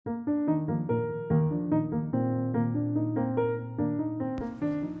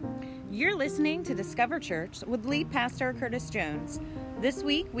You're listening to Discover Church with lead pastor Curtis Jones. This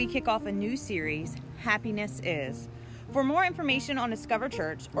week, we kick off a new series, Happiness Is. For more information on Discover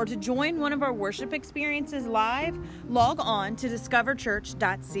Church or to join one of our worship experiences live, log on to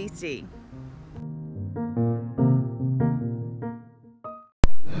discoverchurch.cc.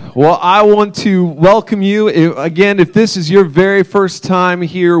 Well, I want to welcome you. Again, if this is your very first time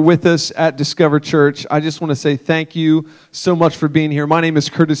here with us at Discover Church, I just want to say thank you so much for being here. My name is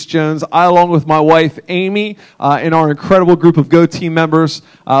Curtis Jones. I, along with my wife, Amy, and our incredible group of Go team members,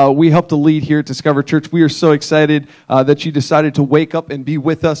 we help to lead here at Discover Church. We are so excited that you decided to wake up and be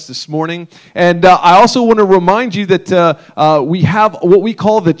with us this morning. And I also want to remind you that we have what we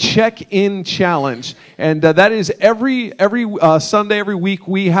call the Check-In Challenge. And that is every Sunday, every week,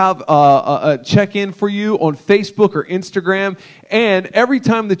 we have a check-in for you on Facebook or Instagram. And every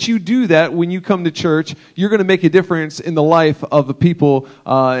time that you do that, when you come to church, you're going to make a difference in the life of the people.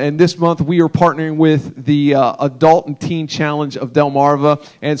 And this month, we are partnering with the Adult and Teen Challenge of Delmarva.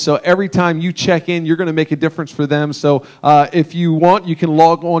 And so every time you check in, you're going to make a difference for them. So if you want, you can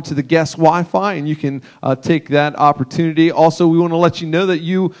log on to the guest Wi-Fi and you can take that opportunity. Also, we want to let you know that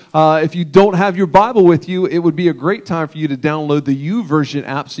if you don't have your Bible with you, it would be a great time for you to download the YouVersion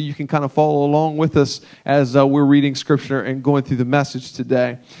app so you can kind of follow along with us as we're reading Scripture and going through the message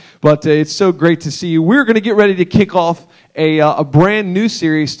today. But it's so great to see you. We're going to get ready to kick off a brand new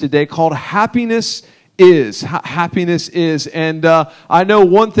series today called Happiness Is. Happiness is. And I know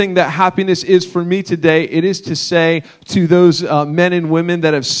one thing that happiness is for me today, it is to say to those men and women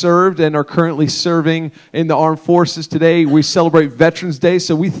that have served and are currently serving in the armed forces today, we celebrate Veterans Day,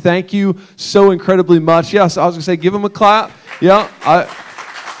 so we thank you so incredibly much. Yes, I was going to say, give them a clap. Yeah,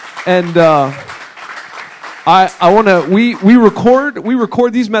 we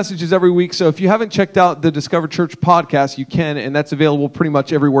record these messages every week, so if you haven't checked out the Discover Church podcast, you can, and that's available pretty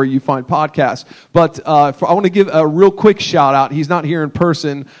much everywhere you find podcasts. But I want to give a real quick shout out. He's not here in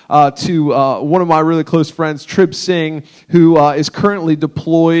person, to one of my really close friends, Trib Singh, who is currently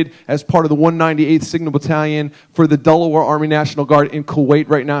deployed as part of the 198th Signal Battalion for the Delaware Army National Guard in Kuwait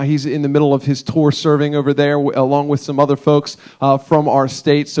right now. He's in the middle of his tour serving over there, along with some other folks from our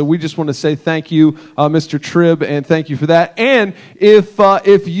state. So we just want to say thank you, Mr. Trib, and thank you for that. And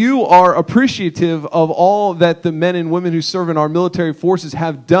if you are appreciative of all that the men and women who serve in our military forces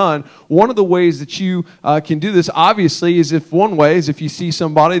have done, one of the ways that you can do this, obviously, is if you see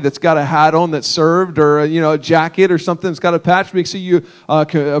somebody that's got a hat on that served, or a jacket or something that's got a patch, make sure you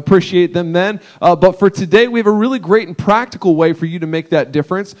can appreciate them then. But for today, we have a really great and practical way for you to make that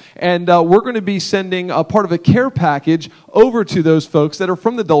difference. And we're going to be sending a part of a care package over to those folks that are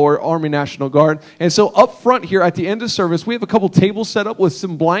from the Delaware Army National Guard. And so up front here at the end of service, we have a couple tables set up with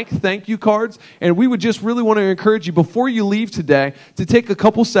some blank thank you cards, and we would just really want to encourage you before you leave today to take a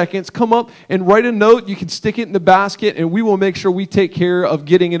couple seconds, come up and write a note. You can stick it in the basket, and we will make sure we take care of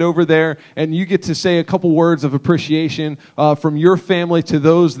getting it over there, and you get to say a couple words of appreciation from your family to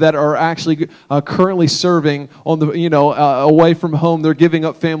those that are actually currently serving on the away from home. They're giving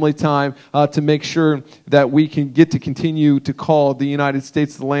up family time to make sure that we can get to continue to call the United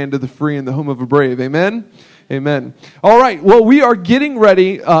States the land of the free and the home of the brave. Amen? Amen. All right. Well, we are getting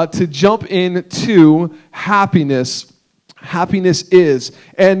ready to jump into happiness. Happiness is.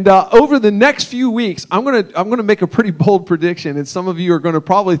 And over the next few weeks, I'm gonna make a pretty bold prediction, and some of you are going to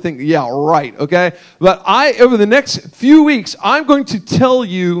probably think, yeah, right, okay? But over the next few weeks, I'm going to tell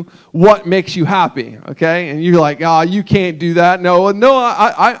you what makes you happy, okay? And you're like, you can't do that. No,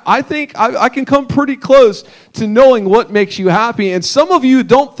 I think I can come pretty close to knowing what makes you happy. And some of you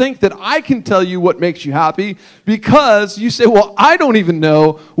don't think that I can tell you what makes you happy, because you say, well, I don't even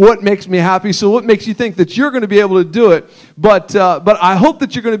know what makes me happy, so what makes you think that you're going to be able to do it? But I hope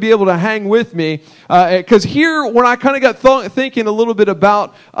that you're going to be able to hang with me, because here, when I kind of got thinking a little bit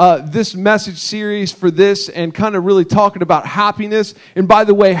about this message series for this, and kind of really talking about happiness, and by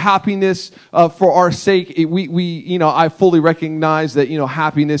the way, happiness for our sake, I fully recognize that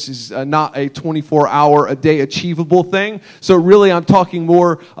happiness is not a 24-hour-a-day achievable thing. So really, I'm talking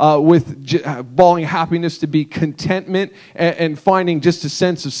more with balling happiness to be contentment and finding just a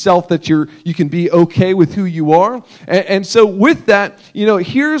sense of self that you can be okay with who you are. And so with that,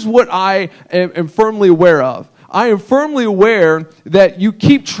 here's what I am firmly aware of. I am firmly aware that you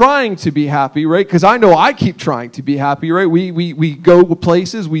keep trying to be happy, right? Because I know I keep trying to be happy, right? We go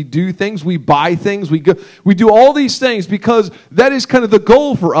places, we do things, we buy things, we do all these things because that is kind of the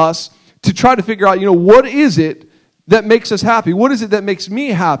goal for us to try to figure out, what is it that makes us happy? What is it that makes me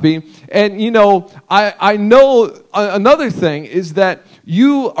happy? And, I know another thing is that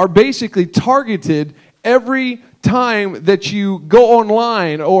you are basically targeted every time that you go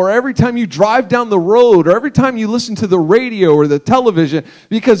online, or every time you drive down the road, or every time you listen to the radio or the television,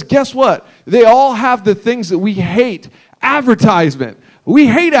 because guess what? They all have the things that we hate. Advertisement. We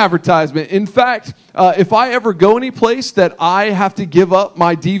hate advertisement. In fact, if I ever go any place that I have to give up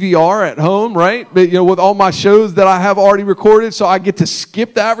my DVR at home, right? But, with all my shows that I have already recorded, so I get to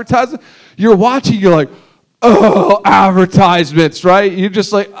skip the advertisement. You're watching, you're like, oh, advertisements, right? You're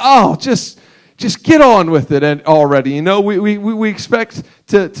just like, oh, just get on with it and already. We expect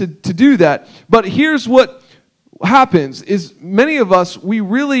to do that. But here's what happens is many of us, we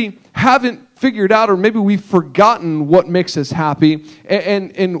really haven't figured out, or maybe we've forgotten what makes us happy.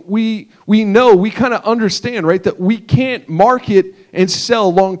 And we know, we kind of understand, right, that we can't market and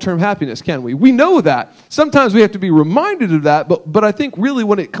sell long-term happiness, can we? We know that. Sometimes we have to be reminded of that, but I think really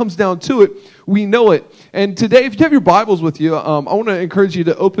when it comes down to it, we know it. And today, if you have your Bibles with you, I want to encourage you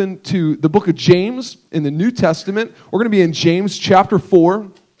to open to the book of James in the New Testament. We're going to be in James chapter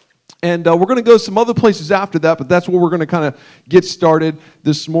 4. And we're going to go some other places after that, but that's where we're going to kind of get started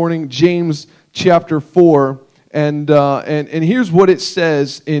this morning. James chapter 4. And here's what it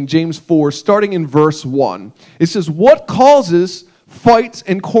says in James 4, starting in verse 1. It says, "What causes fights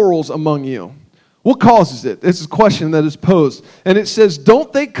and quarrels among you?" What causes it? This is a question that is posed. And it says,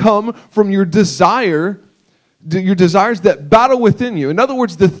 "Don't they come from your desires that battle within you?" In other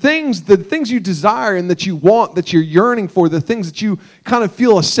words, the things you desire and that you want, that you're yearning for, the things that you kind of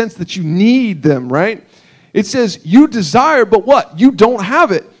feel a sense that you need them, right? It says, you desire, but what? You don't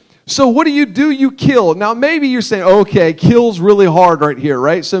have it. So what do? You kill. Now, maybe you're saying, okay, kill's really hard right here,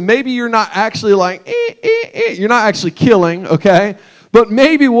 right? So maybe you're not actually like, you're not actually killing, okay? But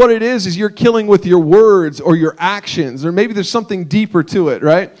maybe what it is you're killing with your words or your actions, or maybe there's something deeper to it,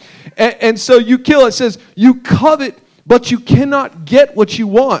 right? And so you kill. It says, you covet, but you cannot get what you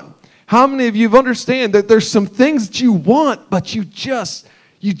want. How many of you understand that there's some things that you want, but you just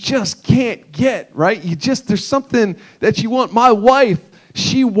can't get, right? There's something that you want. My wife,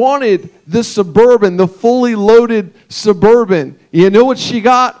 she wanted the Suburban, the fully loaded Suburban. You know what she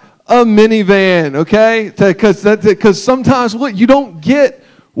got? A minivan, okay? Because sometimes you don't get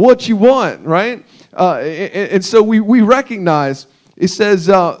what you want, right? And so we recognize, it says,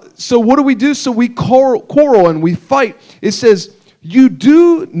 so what do we do? So we quarrel and we fight. It says, you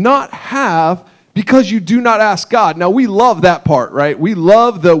do not have because you do not ask God. Now, we love that part, right? We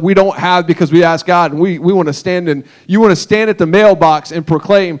love the we don't have because we ask God, and we want to stand you want to stand at the mailbox and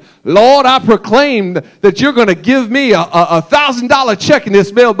proclaim, Lord, I proclaim that you're going to give me a $1,000 check in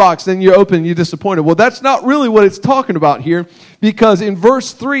this mailbox. Then you open and you're disappointed. Well, that's not really what it's talking about here, because in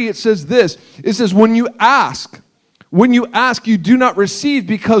verse 3, it says this. It says, when you ask, you do not receive,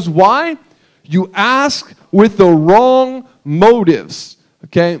 because why? You ask with the wrong motives,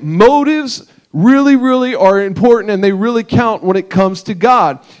 okay? Motives really, really are important, and they really count when it comes to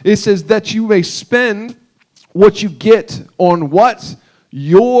God. It says that you may spend what you get on what?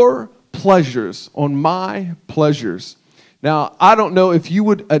 Your pleasures, on my pleasures. Now, I don't know if you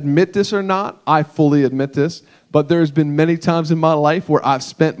would admit this or not. I fully admit this. But there's been many times in my life where I've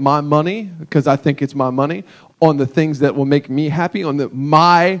spent my money, because I think it's my money, on the things that will make me happy, on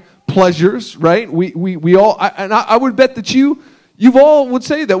my pleasures, right? We all, I would bet that you've all would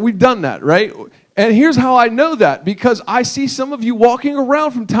say that we've done that, right? And here's how I know that, because I see some of you walking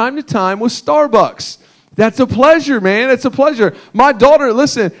around from time to time with Starbucks. That's a pleasure, man. It's a pleasure. My daughter,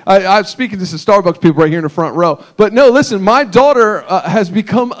 listen, I'm speaking to some Starbucks people right here in the front row. But no, listen, my daughter has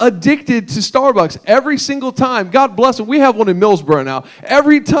become addicted to Starbucks every single time. God bless them. We have one in Millsboro now.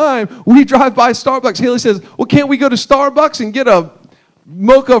 Every time we drive by Starbucks, Haley says, well, can't we go to Starbucks and get a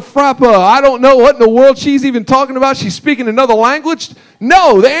mocha frappa? I don't know what in the world she's even talking about. She's speaking another language.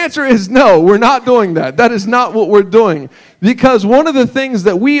 No, the answer is no. We're not doing that. That is not what we're doing. Because one of the things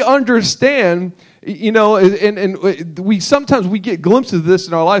that we understand, and we sometimes we get glimpses of this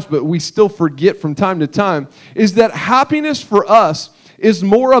in our lives, but we still forget from time to time, is that happiness for us is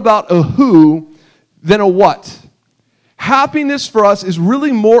more about a who than a what. Happiness for us is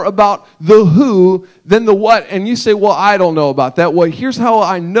really more about the who than the what. And you say, well, I don't know about that. Well, here's how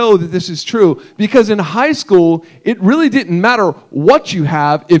I know that this is true. Because in high school, it really didn't matter what you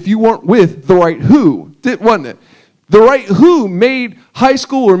have if you weren't with the right who, wasn't it? The right who made high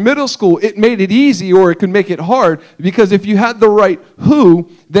school or middle school, it made it easy, or it could make it hard. Because if you had the right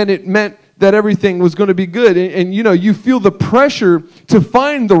who, then it meant that everything was going to be good. And you feel the pressure to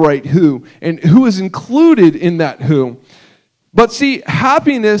find the right who, and who is included in that who. But see,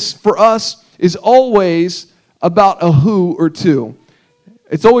 happiness for us is always about a who or two.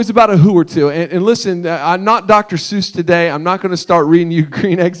 It's always about a who or two. And listen, I'm not Dr. Seuss today. I'm not going to start reading you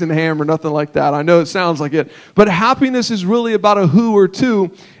Green Eggs and Ham or nothing like that. I know it sounds like it. But happiness is really about a who or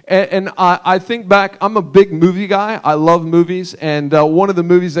two. And I think back, I'm a big movie guy. I love movies. And one of the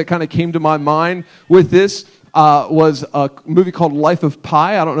movies that kind of came to my mind with this was a movie called Life of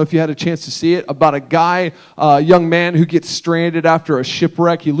Pi. I don't know if you had a chance to see it, about a guy, a young man who gets stranded after a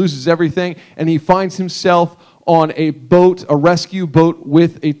shipwreck. He loses everything, and he finds himself on a boat, a rescue boat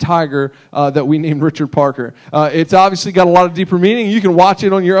with a tiger that we named Richard Parker. It's obviously got a lot of deeper meaning. You can watch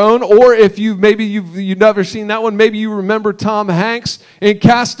it on your own, or if you've never seen that one, maybe you remember Tom Hanks in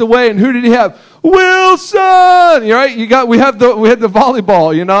Castaway, and who did he have? Wilson, right? We had the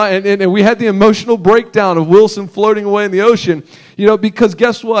volleyball, and we had the emotional breakdown of Wilson floating away in the ocean, because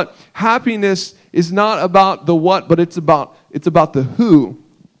guess what? Happiness is not about the what, but it's about the who.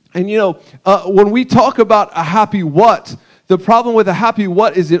 And when we talk about a happy what, the problem with a happy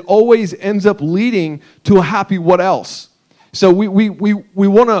what is it always ends up leading to a happy what else. So we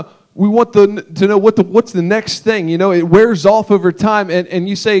want to know what's the next thing. It wears off over time, and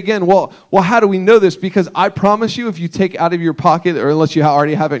you say again, well, how do we know this? Because I promise you, if you take out of your pocket, or unless you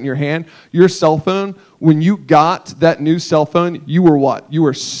already have it in your hand, your cell phone, when you got that new cell phone, you were what? You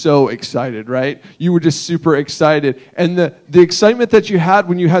were so excited, right? You were just super excited. And the excitement that you had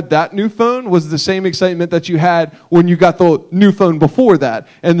when you had that new phone was the same excitement that you had when you got the new phone before that,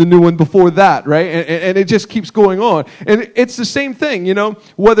 and the new one before that, right? And it just keeps going on. And it's the same thing,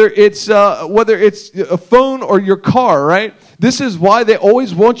 whether it's a phone or your car, right? This is why they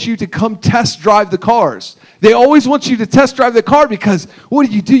always want you to come test drive the cars. They always want you to test drive the car, because what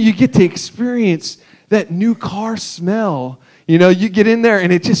do? You get to experience that new car smell. You get in there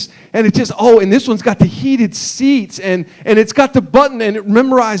and it just, and this one's got the heated seats, and it's got the button, and it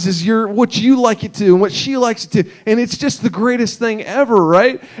memorizes what you like it to and what she likes it to, and it's just the greatest thing ever,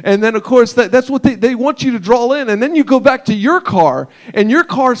 right? And then of course that's what they want you to draw in, and then you go back to your car, and your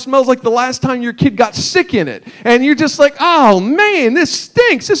car smells like the last time your kid got sick in it, and you're just like, oh man, this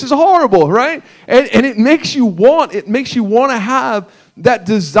stinks, this is horrible, right? And it makes you want to have that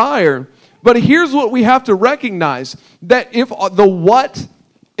desire. But here's what we have to recognize, that if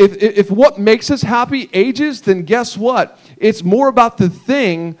what makes us happy ages, then guess what? It's more about the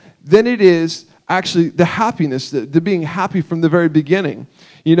thing than it is actually the happiness, the being happy from the very beginning.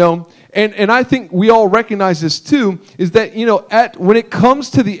 And I think we all recognize this too, is that, when it comes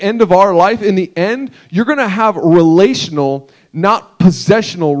to the end of our life, in the end, you're going to have relational, not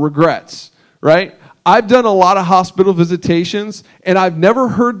possessional regrets, right? I've done a lot of hospital visitations, and I've never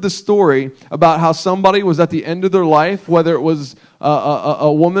heard the story about how somebody was at the end of their life, whether it was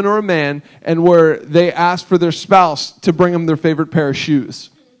a woman or a man, and where they asked for their spouse to bring them their favorite pair of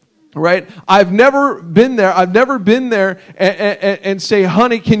shoes. Right? I've never been there and say,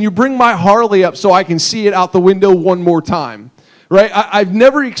 honey, can you bring my Harley up so I can see it out the window one more time? Right? I've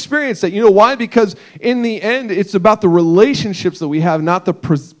never experienced that. You know why? Because in the end, it's about the relationships that we have, not the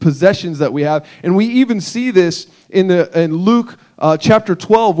possessions that we have. And we even see this in Luke chapter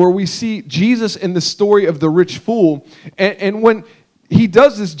 12, where we see Jesus in the story of the rich fool. And when he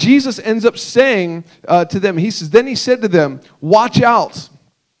does this, Jesus ends up saying to them, then he said to them, watch out.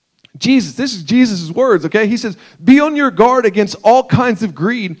 This is Jesus' words, okay? He says, be on your guard against all kinds of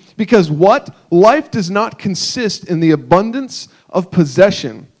greed, because what? Life does not consist in the abundance of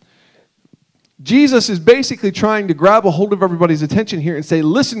possession. Jesus is basically trying to grab a hold of everybody's attention here and say,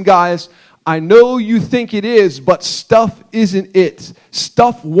 listen, guys, I know you think it is, but stuff isn't it.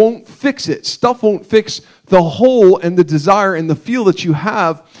 Stuff won't fix it. Stuff won't fix the hole and the desire and the feel that you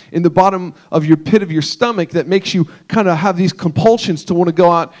have in the bottom of your pit of your stomach that makes you kind of have these compulsions to want to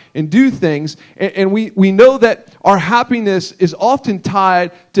go out and do things. And we know that our happiness is often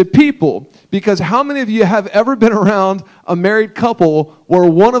tied to people, because how many of you have ever been around a married couple where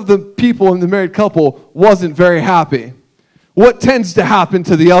one of the people in the married couple wasn't very happy? What tends to happen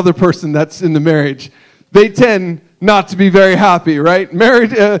to the other person that's in the marriage? They tend not to be very happy, right?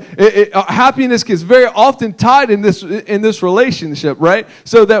 Happiness is very often tied in this relationship, right?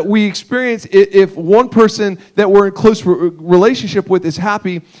 So that we experience, if one person that we're in close relationship with is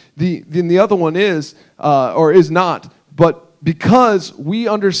happy, then the other one is or is not. But because we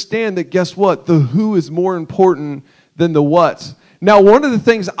understand that, guess what? The who is more important than the what. Now, one of the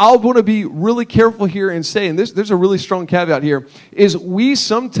things I want to be really careful here and say, and there's a really strong caveat here, is we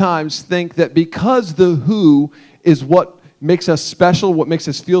sometimes think that because the who is what makes us special, what makes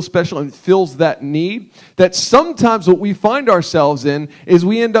us feel special and fills that need, that sometimes what we find ourselves in is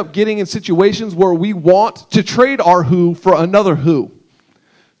we end up getting in situations where we want to trade our who for another who,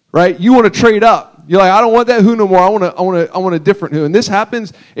 right? You want to trade up. You're like, I don't want that who no more. I want a different who. And this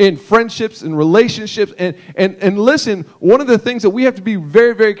happens in friendships and relationships. And listen, one of the things that we have to be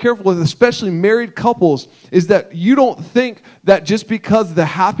very, very careful with, especially married couples, is that you don't think that just because the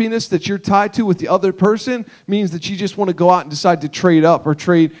happiness that you're tied to with the other person means that you just want to go out and decide to trade up or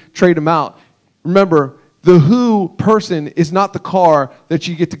trade them out. Remember, the who person is not the car that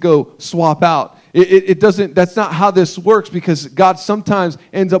you get to go swap out. It doesn't, that's not how this works, because God sometimes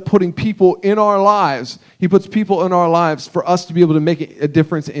ends up putting people in our lives. He puts people in our lives for us to be able to make a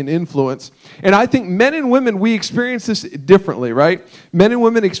difference and influence. And I think men and women, we experience this differently, right? Men and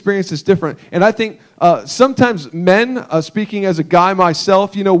women experience this different. And I think sometimes men, speaking as a guy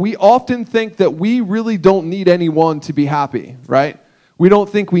myself, we often think that we really don't need anyone to be happy, right? We don't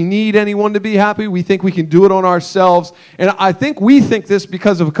think we need anyone to be happy. We think we can do it on ourselves. And I think we think this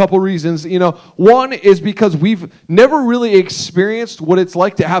because of a couple reasons. One is because we've never really experienced what it's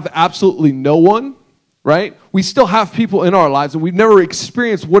like to have absolutely no one, right? We still have people in our lives, and we've never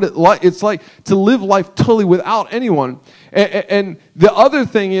experienced what it's like to live life totally without anyone. And the other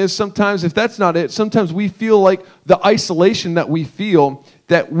thing is, sometimes, if that's not it, sometimes we feel like the isolation that we feel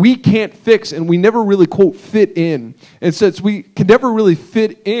that we can't fix, and we never really, quote, fit in. And since we can never really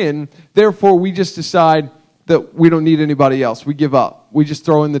fit in, therefore we just decide that we don't need anybody else. We give up. We just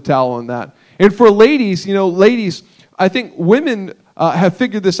throw in the towel on that. And for ladies, ladies, I think women have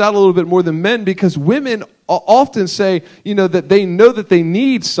figured this out a little bit more than men, because women often say, that they know that they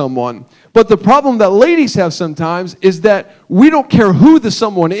need someone. But the problem that ladies have sometimes is that we don't care who the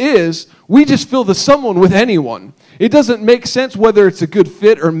someone is. We just fill the someone with anyone. It doesn't make sense whether it's a good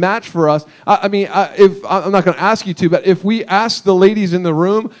fit or match for us. If I'm not going to ask you to, but if we ask the ladies in the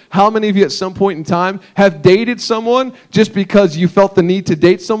room, how many of you at some point in time have dated someone just because you felt the need to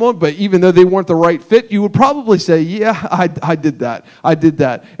date someone, but even though they weren't the right fit, you would probably say, yeah, I did that. I did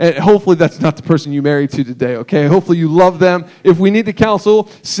that. And hopefully that's not the person you married to today, okay? Hopefully you love them. If we need to counsel,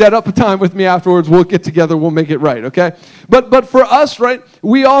 set up a time with me afterwards. We'll get together. We'll make it right, okay? But for us, right,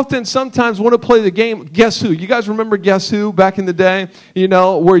 we often sometimes want to play the game, Guess Who? You guys remember Guess Who back in the day?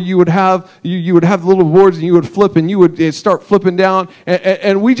 Where you would have the little boards, and you would flip, and you would start flipping down,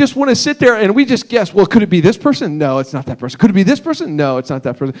 and we just want to sit there and we just guess, well, could it be this person? No, it's not that person. Could it be this person? No, it's not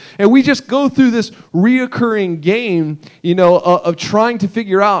that person. And we just go through this reoccurring game, of trying to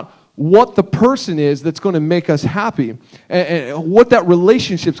figure out what the person is that's going to make us happy, and what that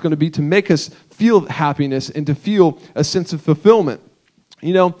relationship's going to be to make us feel happiness and to feel a sense of fulfillment.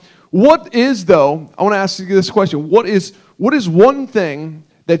 What is, though, I want to ask you this question, what is one thing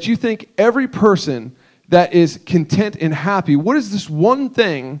that you think every person that is content and happy, what is this one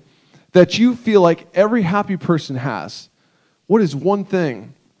thing that you feel like every happy person has? What is one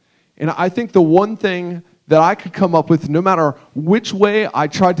thing? And I think the one thing that I could come up with, no matter which way I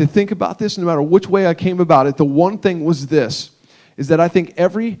tried to think about this, no matter which way I came about it, the one thing was this, is that I think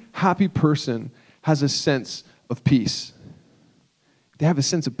every happy person has a sense of peace. They have a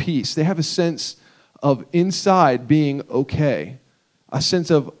sense of peace. They have a sense of inside being okay. A sense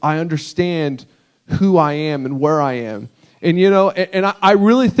of, I understand who I am and where I am. And I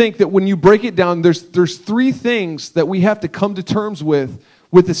really think that when you break it down, there's three things that we have to come to terms with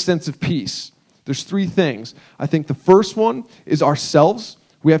a sense of peace. There's three things. I think the first one is ourselves.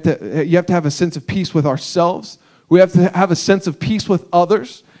 You have to have a sense of peace with ourselves. We have to have a sense of peace with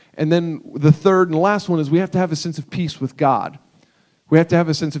others. And then the third and last one is we have to have a sense of peace with God. We have to have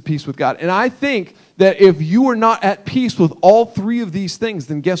a sense of peace with God. And I think that if you are not at peace with all three of these things,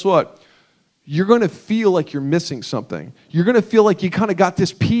 then guess what? You're going to feel like you're missing something. You're going to feel like you kind of got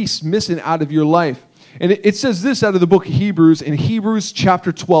this piece missing out of your life. And it says this out of the book of Hebrews, in Hebrews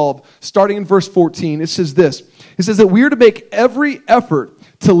chapter 12, starting in verse 14. It says this. It says that we are to make every effort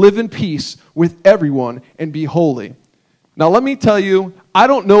to live in peace with everyone and be holy. Now, let me tell you, I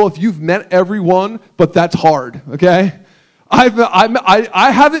don't know if you've met everyone, but that's hard, okay?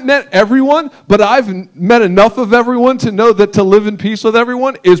 I haven't met everyone, but I've met enough of everyone to know that to live in peace with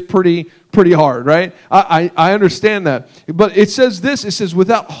everyone is pretty hard, right? I understand that. But it says this, it says,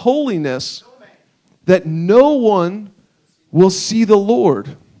 without holiness, that no one will see the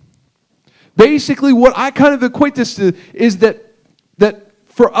Lord. Basically, what I kind of equate this to is that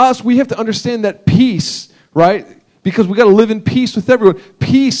for us, we have to understand that peace, right? Because we got to live in peace with everyone.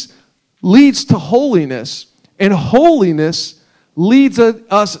 Peace leads to holiness. And holiness leads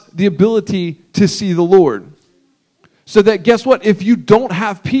us the ability to see the Lord. So that, guess what? If you don't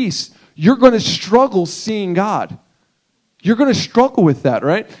have peace, you're going to struggle seeing God. You're going to struggle with that,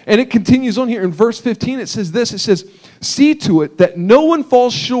 right? And it continues on here in verse 15. It says this. It says, see to it that no one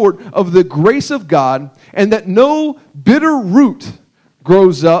falls short of the grace of God, and that no bitter root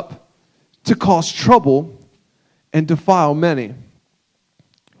grows up to cause trouble and defile many.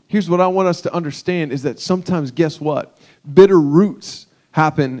 Here's what I want us to understand is that sometimes, guess what? Bitter roots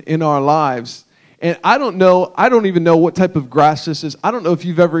happen in our lives. And I don't even know what type of grass this is. I don't know if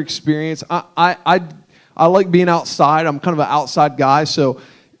you've ever experienced. I like being outside. I'm kind of an outside guy. So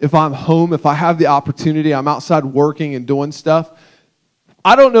if I'm home, if I have the opportunity, I'm outside working and doing stuff.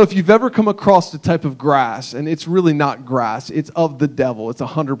 I don't know if you've ever come across the type of grass, and it's really not grass. It's of the devil. It's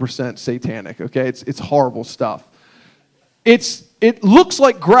 100% satanic, okay? It's horrible stuff. It looks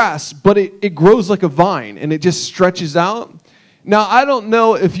like grass, but it grows like a vine, and it just stretches out. Now, I don't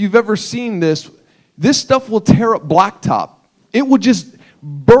know if you've ever seen this. This stuff will tear up blacktop. It will just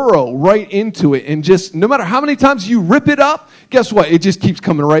burrow right into it, and just no matter how many times you rip it up, guess what? It just keeps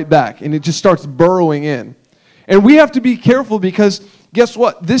coming right back, and it just starts burrowing in. And we have to be careful because guess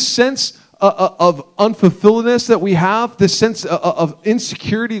what? This sense of unfulfilledness that we have, this sense of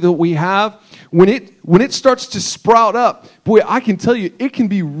insecurity that we have, when it starts to sprout up, boy, I can tell you, it can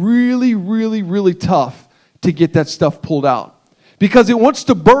be really, really, really tough to get that stuff pulled out. Because it wants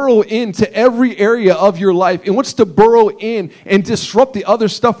to burrow into every area of your life. It wants to burrow in and disrupt the other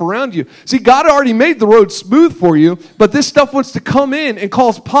stuff around you. See, God already made the road smooth for you, but this stuff wants to come in and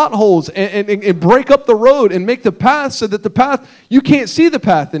cause potholes and break up the road and make the path so that the path, you can't see the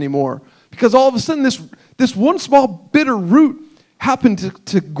path anymore. Because all of a sudden, this one small bitter root happened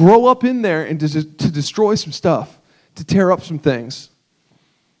to grow up in there and to destroy some stuff, to tear up some things.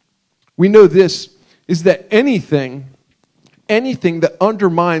 We know this, is that anything that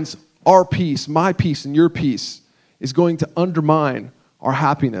undermines our peace, my peace and your peace, is going to undermine our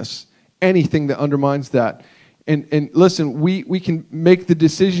happiness. Anything that undermines that. And listen, we can make the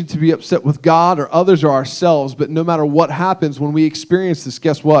decision to be upset with God or others or ourselves, but no matter what happens when we experience this,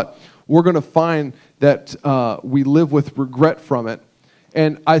 guess what? We're going to find that we live with regret from it.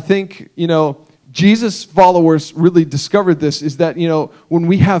 And I think, Jesus' followers really discovered this, is that, when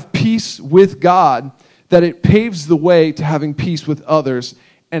we have peace with God, that it paves the way to having peace with others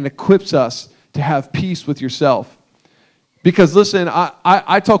and equips us to have peace with yourself. Because listen,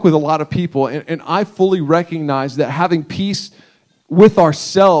 I talk with a lot of people, and I fully recognize that having peace with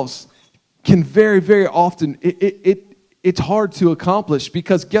ourselves can very, very often, it's hard to accomplish.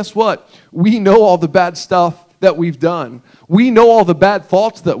 Because guess what? We know all the bad stuff that we've done. We know all the bad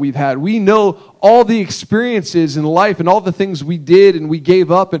thoughts that we've had. We know all the experiences in life and all the things we did and we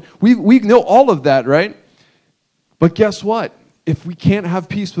gave up. And we know all of that, right? But guess what? If we can't have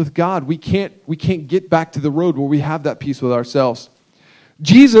peace with God, we can't get back to the road where we have that peace with ourselves.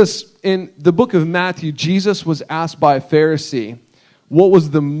 Jesus, in the book of Matthew, Jesus was asked by a Pharisee what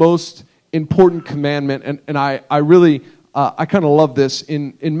was the most important commandment. And I really, I kind of love this.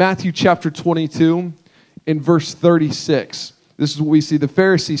 In Matthew chapter 22, in verse 36, this is what we see. The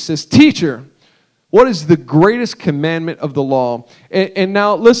Pharisee says, "Teacher, what is the greatest commandment of the law?" And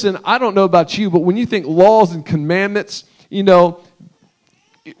now, listen, I don't know about you, but when you think laws and commandments,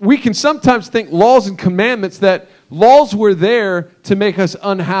 we can sometimes think laws and commandments that laws were there to make us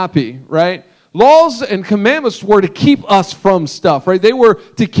unhappy, right? Laws and commandments were to keep us from stuff, right? They were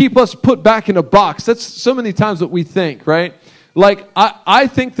to keep us put back in a box. That's so many times what we think, right? Like, I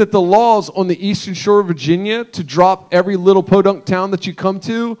think that the laws on the eastern shore of Virginia to drop every little podunk town that you come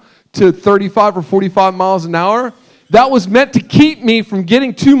to 35 or 45 miles an hour, that was meant to keep me from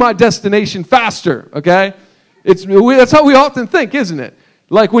getting to my destination faster, okay? That's how we often think, isn't it?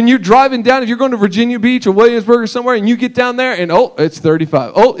 Like when you're driving down, if you're going to Virginia Beach or Williamsburg or somewhere, and you get down there, and it's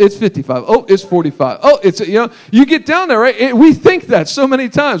 35, it's 55, it's 45, it's, you get down there, right? We think that so many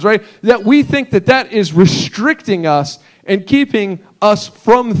times, right? That we think that is restricting us and keeping us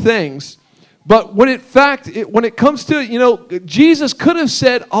from things. But when it comes to it, Jesus could have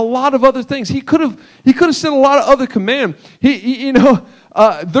said a lot of other things. He could have said a lot of other commands.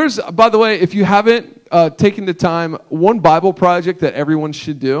 There's, by the way, if you haven't taken the time, one Bible project that everyone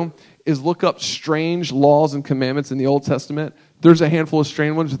should do is look up strange laws and commandments in the Old Testament. There's a handful of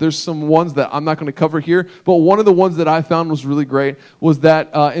strange ones. There's some ones that I'm not going to cover here, but one of the ones that I found was really great was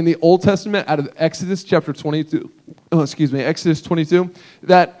that in the Old Testament, out of Exodus chapter 22, Exodus 22,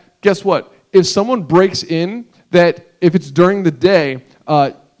 that guess what? If someone breaks in, that if it's during the day,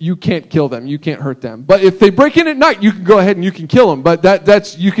 you can't kill them, you can't hurt them. But if they break in at night, you can go ahead and you can kill them. But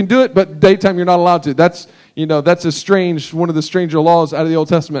that's you can do it, but daytime you're not allowed to. That's one of the stranger laws out of the Old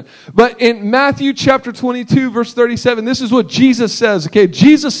Testament. But in Matthew chapter 22, verse 37, this is what Jesus says. Okay,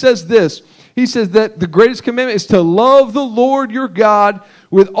 Jesus says this. He says that the greatest commandment is to love the Lord your God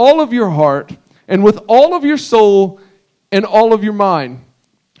with all of your heart and with all of your soul and all of your mind.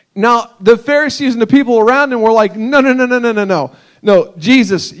 Now, the Pharisees and the people around him were like, no. No,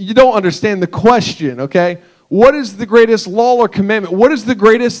 Jesus, you don't understand the question, okay? What is the greatest law or commandment? What is the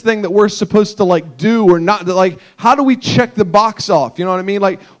greatest thing that we're supposed to like do or not? Like, how do we check the box off? You know what I mean?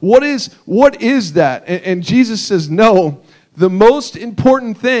 Like, what is that? And Jesus says, no, the most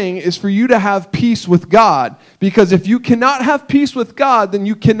important thing is for you to have peace with God. Because if you cannot have peace with God, then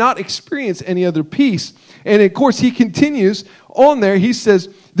you cannot experience any other peace. And of course, he continues on there. He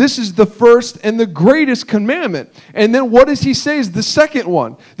says, this is the first and the greatest commandment. And then what does he say is the second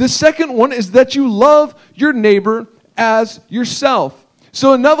one? The second one is that you love your neighbor as yourself.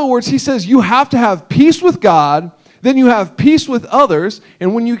 So in other words, he says you have to have peace with God, then you have peace with others.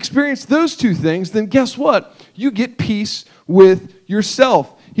 And when you experience those two things, then guess what? You get peace with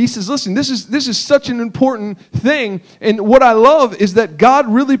yourself. He says, listen, this is such an important thing. And what I love is that God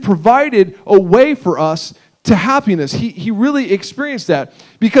really provided a way for us to happiness. He really experienced that.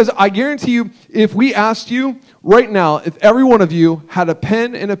 Because I guarantee you, if we asked you right now, if every one of you had a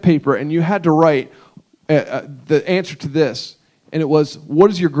pen and a paper and you had to write the answer to this, and it was, what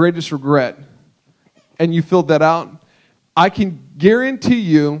is your greatest regret? And you filled that out, I can guarantee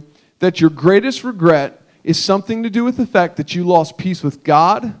you that your greatest regret is something to do with the fact that you lost peace with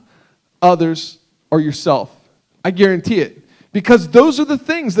God, others, or yourself. I guarantee it. Because those are the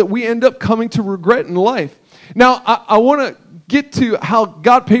things that we end up coming to regret in life. Now, I want to get to how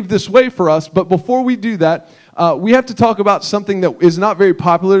God paved this way for us, but before we do that, we have to talk about something that is not very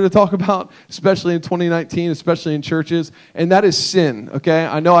popular to talk about, especially in 2019, especially in churches, and that is sin, okay?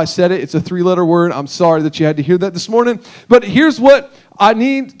 I know I said it. It's a 3-letter word. I'm sorry that you had to hear that this morning, but here's what I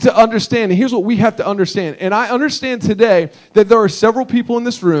need to understand, and here's what we have to understand. And I understand today that there are several people in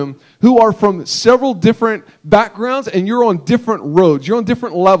this room who are from several different backgrounds, and you're on different roads. You're on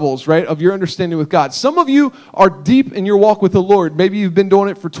different levels, right, of your understanding with God. Some of you are deep in your walk with the Lord. Maybe you've been doing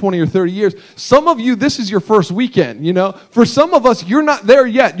it for 20 or 30 years. Some of you, this is your first weekend, you know. For some of us, you're not there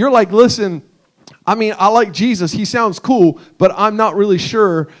yet. You're like, listen, I mean, I like Jesus. He sounds cool, but I'm not really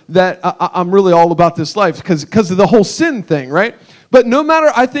sure that I'm really all about this life because of the whole sin thing, right? But no matter,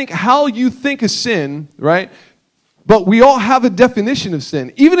 I think, how you think of sin, right? But we all have a definition of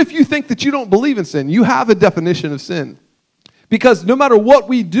sin. Even if you think that you don't believe in sin, you have a definition of sin. Because no matter what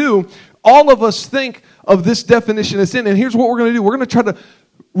we do, all of us think of this definition of sin. And here's what we're going to do. We're going to try to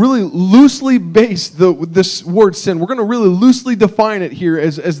really loosely base this word sin. We're going to really loosely define it here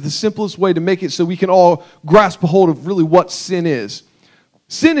as the simplest way to make it so we can all grasp a hold of really what sin is.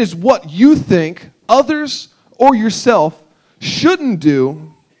 Sin is what you think others or yourself shouldn't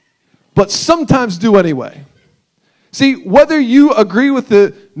do, but sometimes do anyway. See, whether you agree with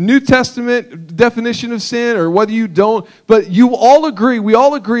the New Testament definition of sin or whether you don't, but we all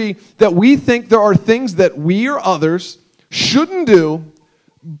agree that we think there are things that we or others shouldn't do,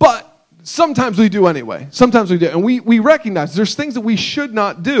 but sometimes we do anyway. Sometimes we do. And we recognize there's things that we should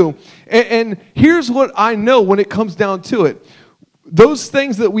not do. And here's what I know when it comes down to it. Those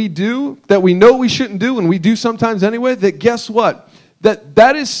things that we do, that we know we shouldn't do, and we do sometimes anyway, that guess what?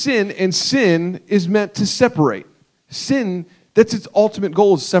 That is sin, and sin is meant to separate. Sin, that's its ultimate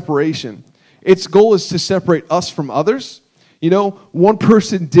goal, is separation. Its goal is to separate us from others. You know, one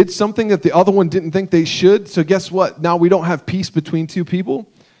person did something that the other one didn't think they should, so guess what? Now we don't have peace between two people.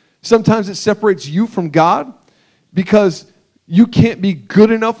 Sometimes it separates you from God because you can't be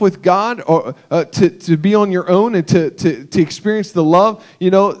good enough with God or to be on your own and to experience the love, you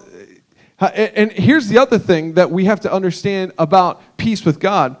know. And here's the other thing that we have to understand about peace with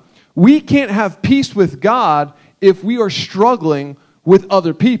God. We can't have peace with God if we are struggling with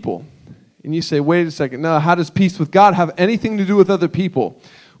other people. And you say, wait a second, no, how does peace with God have anything to do with other people?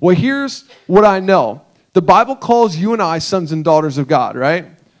 Well, here's what I know. The Bible calls you and I sons and daughters of God, right?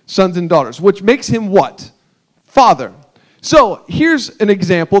 Sons and daughters, which makes him what? Father. So here's an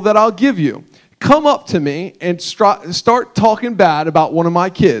example that I'll give you. Come up to me and start talking bad about one of my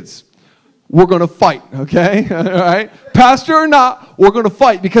kids. We're going to fight, okay? All right? Pastor or not, we're going to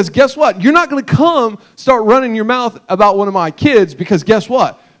fight because guess what? You're not going to start running your mouth about one of my kids because guess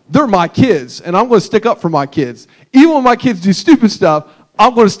what? They're my kids, and I'm going to stick up for my kids. Even when my kids do stupid stuff,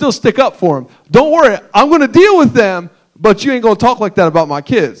 I'm going to still stick up for them. Don't worry, I'm going to deal with them, but you ain't going to talk like that about my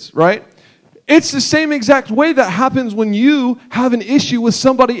kids, right? It's the same exact way that happens when you have an issue with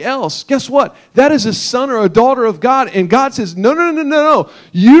somebody else. Guess what? That is a son or a daughter of God. And God says, no.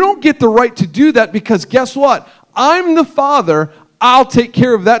 You don't get the right to do that because guess what? I'm the Father. I'll take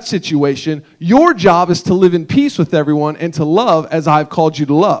care of that situation. Your job is to live in peace with everyone and to love as I've called you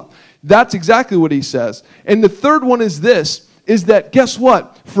to love. That's exactly what he says. And the third one is this, is that guess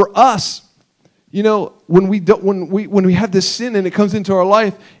what? For us, you know, when we have this sin and it comes into our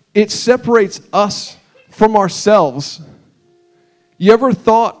life, it separates us from ourselves. You ever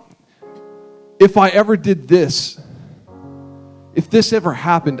thought, if I ever did this, if this ever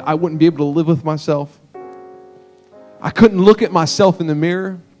happened, I wouldn't be able to live with myself? I couldn't look at myself in the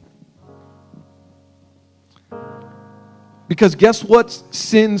mirror. Because guess what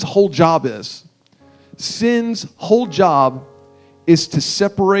sin's whole job is? Sin's whole job is to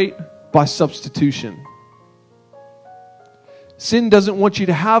separate by substitution. Sin doesn't want you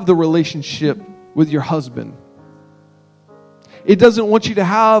to have the relationship with your husband. It doesn't want you to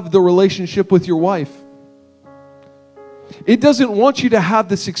have the relationship with your wife. It doesn't want you to have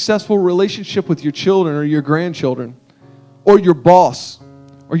the successful relationship with your children or your grandchildren or your boss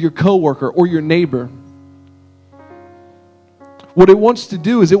or your coworker or your neighbor. What it wants to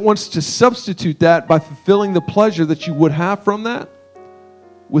do is it wants to substitute that by fulfilling the pleasure that you would have from that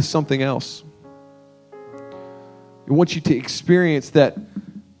with something else. It wants you to experience that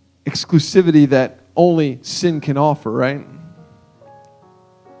exclusivity that only sin can offer, right?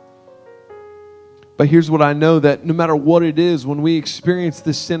 But here's what I know, that no matter what it is, when we experience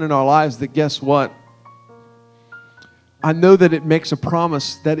this sin in our lives, that guess what? I know that it makes a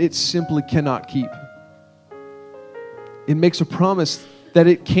promise that it simply cannot keep. It makes a promise that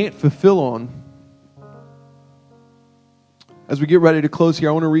it can't fulfill on. As we get ready to close here,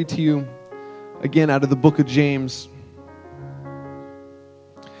 I want to read to you again out of the book of James.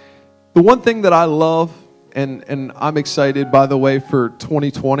 The one thing that I love, and I'm excited, by the way, for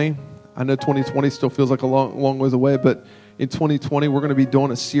 2020. I know 2020 still feels like a long ways away, but in 2020 we're going to be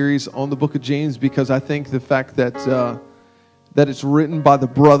doing a series on the book of James, because I think the fact that that it's written by the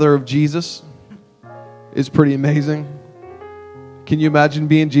brother of Jesus is pretty amazing. Can you imagine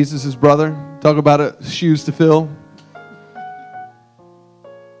being Jesus' brother? Talk about shoes to fill.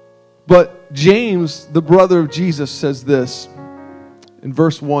 But James, the brother of Jesus, says this in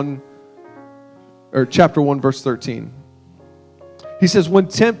chapter 1, verse 13. He says, when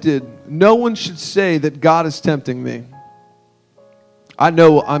tempted, no one should say that God is tempting me. I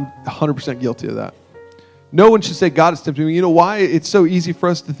know I'm 100% guilty of that. No one should say God is tempting me. You know why? It's so easy for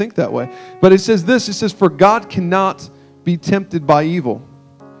us to think that way. But it says this, it says, for God cannot be tempted by evil,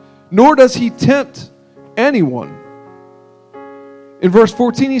 nor does he tempt anyone. In verse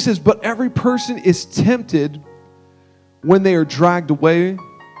 14 he says, but every person is tempted when they are dragged away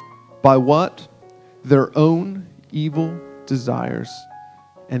by what? Their own evil desires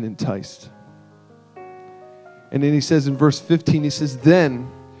and enticed. And then he says in verse 15, he says, then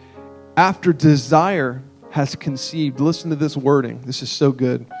after desire has conceived, listen to this wording, this is so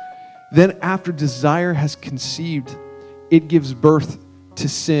good. Then after desire has conceived, it gives birth to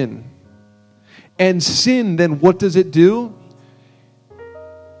sin. And sin, then what does it do?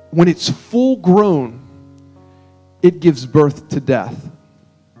 When it's full grown, it gives birth to death.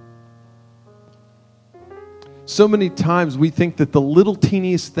 So many times we think that the little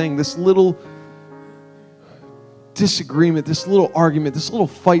teeniest thing, this little disagreement, this little argument, this little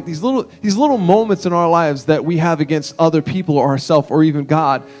fight, these little moments in our lives that we have against other people or ourselves or even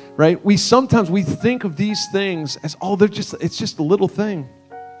God, right? We think of these things as, it's just a little thing.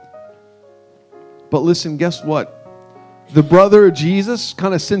 But listen, guess what? The brother of Jesus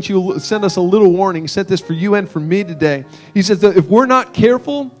kind of sent us a little warning. He sent this for you and for me today. He says that if we're not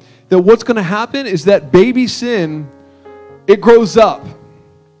careful, that what's going to happen is that baby sin, it grows up.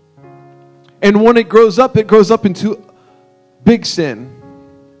 And when it grows up into big sin.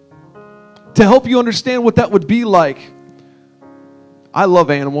 To help you understand what that would be like, I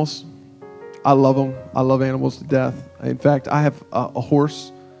love animals. I love them. I love animals to death. In fact, I have a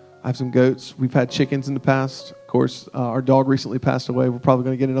horse. I have some goats. We've had chickens in the past. Of course, our dog recently passed away. We're probably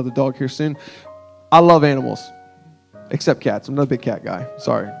going to get another dog here soon. I love animals, except cats. I'm not a big cat guy.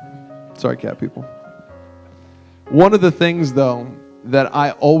 Sorry, cat people. One of the things, though, that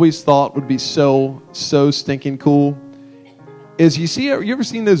I always thought would be so stinking cool is you ever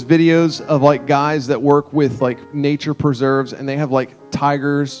seen those videos of like guys that work with like nature preserves, and they have like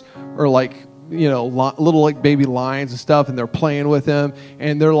tigers or like, you know, little like baby lions and stuff, and they're playing with them,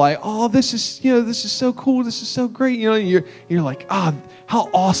 and they're like, oh, this is so cool, this is so great, you know, you're like, how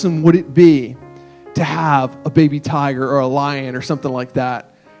awesome would it be to have a baby tiger or a lion or something like that?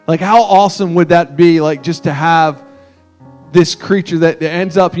 Like, how awesome would that be, like, just to have this creature that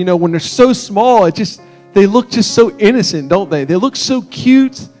ends up, you know, when they're so small, they look just so innocent, don't they? They look so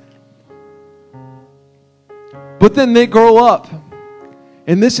cute. But then they grow up.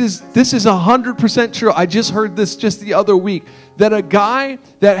 And this is 100% true. I just heard this just the other week, that a guy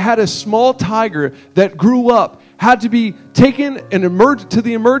that had a small tiger that grew up had to be taken to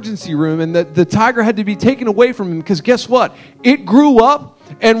the emergency room, and that the tiger had to be taken away from him, because guess what? It grew up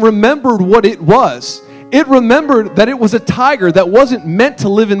and remembered what it was. It remembered that it was a tiger that wasn't meant to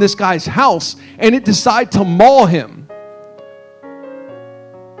live in this guy's house, and it decided to maul him.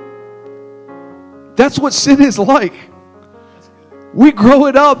 That's what sin is like. We grow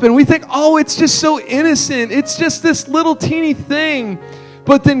it up and we think, oh, it's just so innocent. It's just this little teeny thing.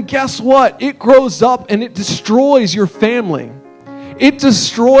 But then guess what? It grows up and it destroys your family. It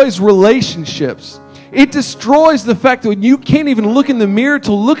destroys relationships. It destroys the fact that when you can't even look in the mirror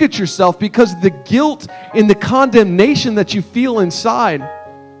to look at yourself because of the guilt and the condemnation that you feel inside.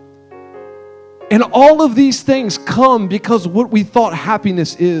 And all of these things come because of what we thought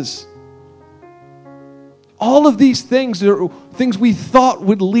happiness is. All of these things are things we thought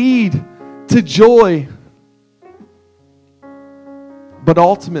would lead to joy. But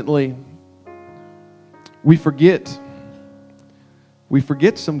ultimately, we forget. We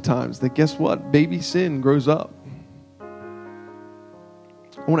forget sometimes that guess what? Baby sin grows up. I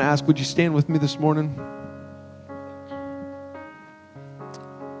want to ask, would you stand with me this morning?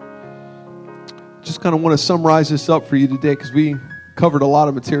 Just kind of want to summarize this up for you today because we covered a lot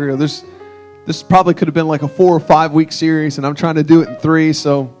of material. This probably could have been like a 4 or 5 week series, and I'm trying to do it in 3,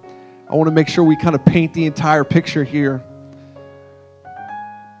 so I want to make sure we kind of paint the entire picture here.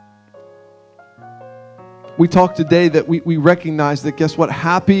 We talked today that we recognize that guess what?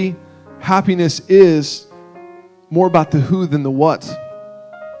 Happiness is more about the who than the what.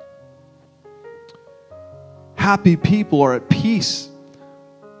 Happy people are at peace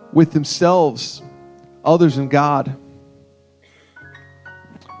with themselves, others, and God.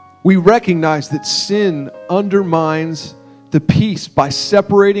 We recognize that sin undermines the peace by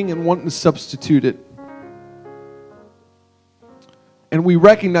separating and wanting to substitute it. And we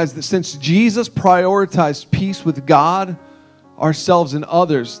recognize that since Jesus prioritized peace with God, ourselves, and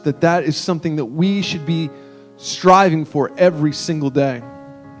others, that is something that we should be striving for every single day.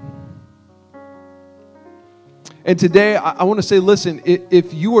 And today, I want to say, listen,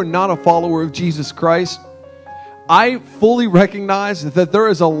 if you are not a follower of Jesus Christ, I fully recognize that there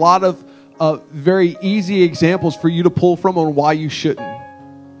is a lot of very easy examples for you to pull from on why you shouldn't.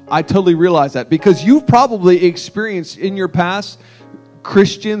 I totally realize that because you've probably experienced in your past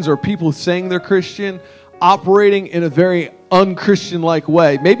Christians or people saying they're Christian operating in a very un-Christian-like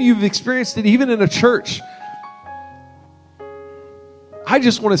way. Maybe you've experienced it even in a church. I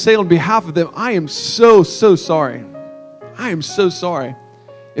just want to say on behalf of them, I am so sorry. I am so sorry.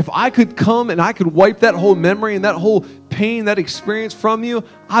 If I could come and I could wipe that whole memory and that whole pain, that experience from you,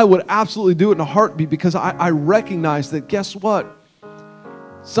 I would absolutely do it in a heartbeat because I recognize that guess what?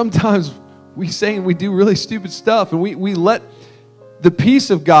 Sometimes we say and we do really stupid stuff and we let the peace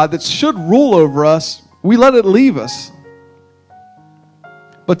of God that should rule over us, we let it leave us.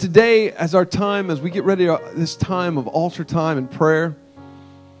 But today, as we get ready this time of altar time and prayer,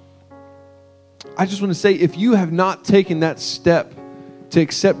 I just want to say, if you have not taken that step to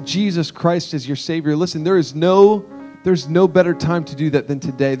accept Jesus Christ as your Savior, listen, there's no better time to do that than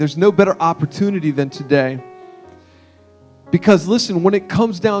today. There's no better opportunity than today. Because listen, when it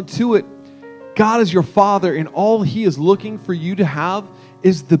comes down to it, God is your Father, and all He is looking for you to have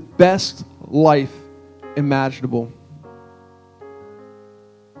is the best life imaginable.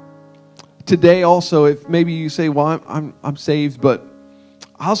 Today also, if maybe you say, well, I'm saved, but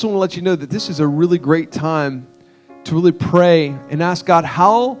I also want to let you know that this is a really great time to really pray and ask God,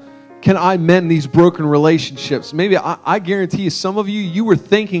 how can I mend these broken relationships? Maybe I guarantee you, some of you were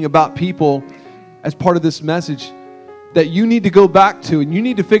thinking about people as part of this message that you need to go back to, and you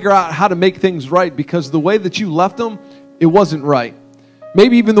need to figure out how to make things right because the way that you left them, it wasn't right.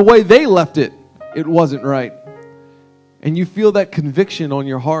 Maybe even the way they left it, it wasn't right. And you feel that conviction on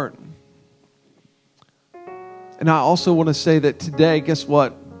your heart. And I also want to say that today, guess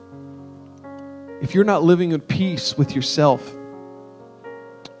what? If you're not living in peace with yourself,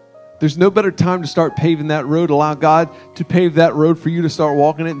 there's no better time to start paving that road, allow God to pave that road for you to start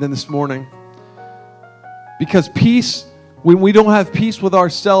walking it than this morning. Because peace, when we don't have peace with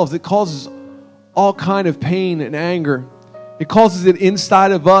ourselves, it causes all kind of pain and anger. It causes it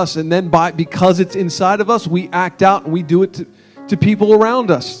inside of us, and then because it's inside of us, we act out and we do it to people around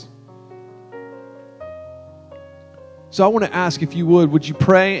us. So I want to ask, if you would you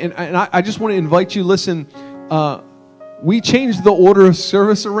pray? And I just want to invite you, listen, we changed the order of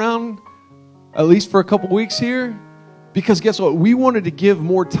service around, at least for a couple weeks here. Because guess what? We wanted to give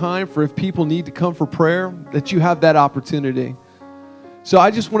more time for if people need to come for prayer, that you have that opportunity. So I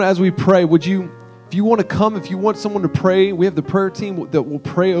just want to, as we pray, if you want to come, if you want someone to pray, we have the prayer team that will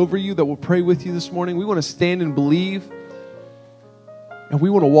pray over you, that will pray with you this morning. We want to stand and believe, and we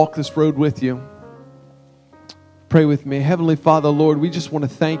want to walk this road with you. Pray with me. Heavenly Father, Lord, we just want to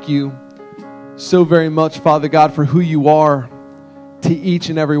thank you so very much, Father God, for who you are to each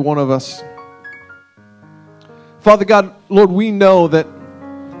and every one of us. Father God, Lord, we know that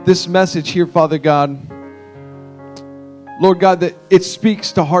this message here, Father God, Lord God, that it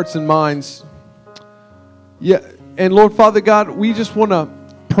speaks to hearts and minds. Yeah, and Lord, Father God, we just want to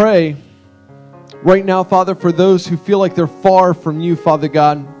pray right now, Father, for those who feel like they're far from you, Father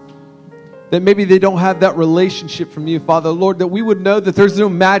God, that maybe they don't have that relationship from you, Father. Lord, that we would know that there's no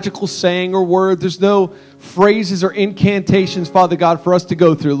magical saying or word, there's no phrases or incantations, Father God, for us to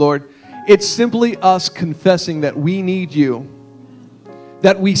go through, Lord. It's simply us confessing that we need you,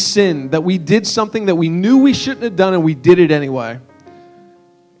 that we sinned, that we did something that we knew we shouldn't have done and we did it anyway.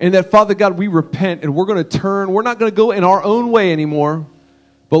 And that, Father God, we repent and we're going to turn. We're not going to go in our own way anymore,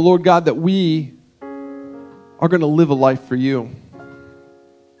 but Lord God, that we are going to live a life for you.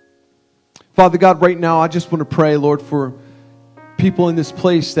 Father God, right now, I just want to pray, Lord, for people in this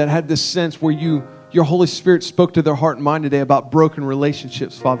place that had this sense where your Holy Spirit spoke to their heart and mind today about broken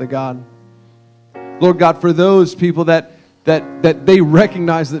relationships, Father God. Lord God, for those people that they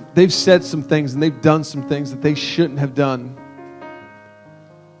recognize that they've said some things and they've done some things that they shouldn't have done.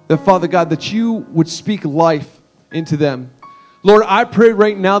 That, Father God, that you would speak life into them. Lord, I pray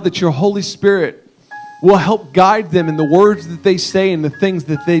right now that your Holy Spirit will help guide them in the words that they say and the things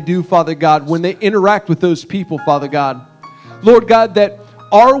that they do, Father God, when they interact with those people, Father God. Lord God, that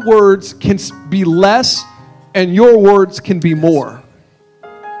our words can be less and your words can be more.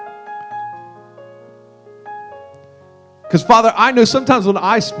 Because, Father, I know sometimes when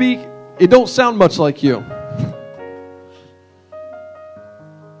I speak, it don't sound much like you.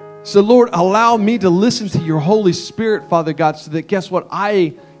 So, Lord, allow me to listen to your Holy Spirit, Father God, so that, guess what,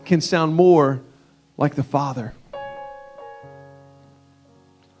 I can sound more like the Father.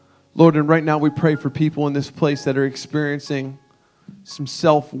 Lord, and right now we pray for people in this place that are experiencing some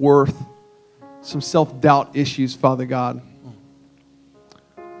self-worth, some self-doubt issues, Father God.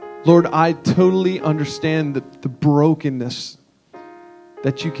 Lord, I totally understand the brokenness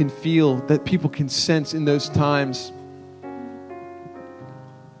that you can feel, that people can sense in those times.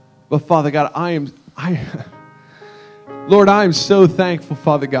 But Father God, Lord, I am so thankful,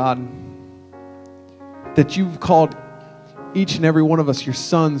 Father God, that you've called each and every one of us your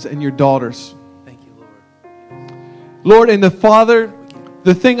sons and your daughters. Thank you, Lord. Lord, and the Father,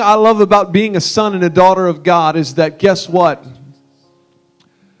 the thing I love about being a son and a daughter of God is that, guess what?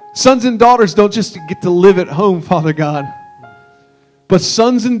 Sons and daughters don't just get to live at home, Father God, but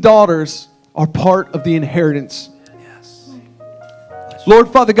sons and daughters are part of the inheritance. Yes. Lord,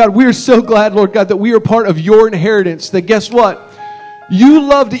 Father God, we are so glad, Lord God, that we are part of your inheritance. That, guess what? You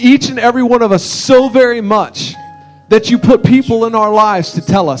loved each and every one of us so very much that you put people in our lives to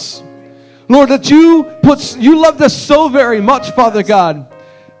tell us. Lord, that you loved us so very much, Father God,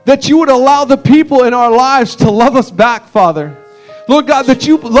 that you would allow the people in our lives to love us back, Father. Lord God, that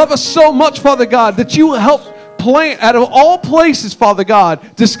you love us so much, Father God, that you help plant out of all places, Father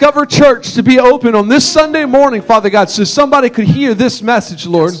God, Discover Church to be open on this Sunday morning, Father God, so somebody could hear this message,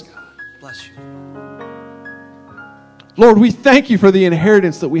 Lord. Yes. Bless you. Lord, we thank you for the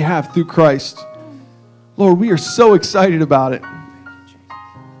inheritance that we have through Christ. Lord, we are so excited about it.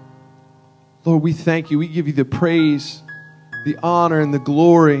 Lord, we thank you. We give you the praise, the honor, and the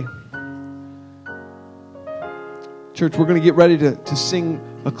glory. Church, we're going to get ready to sing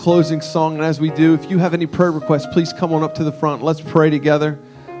a closing song. And as we do, if you have any prayer requests, please come on up to the front. Let's pray together.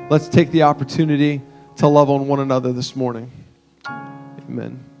 Let's take the opportunity to love on one another this morning.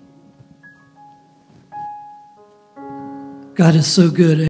 Amen. God is so good.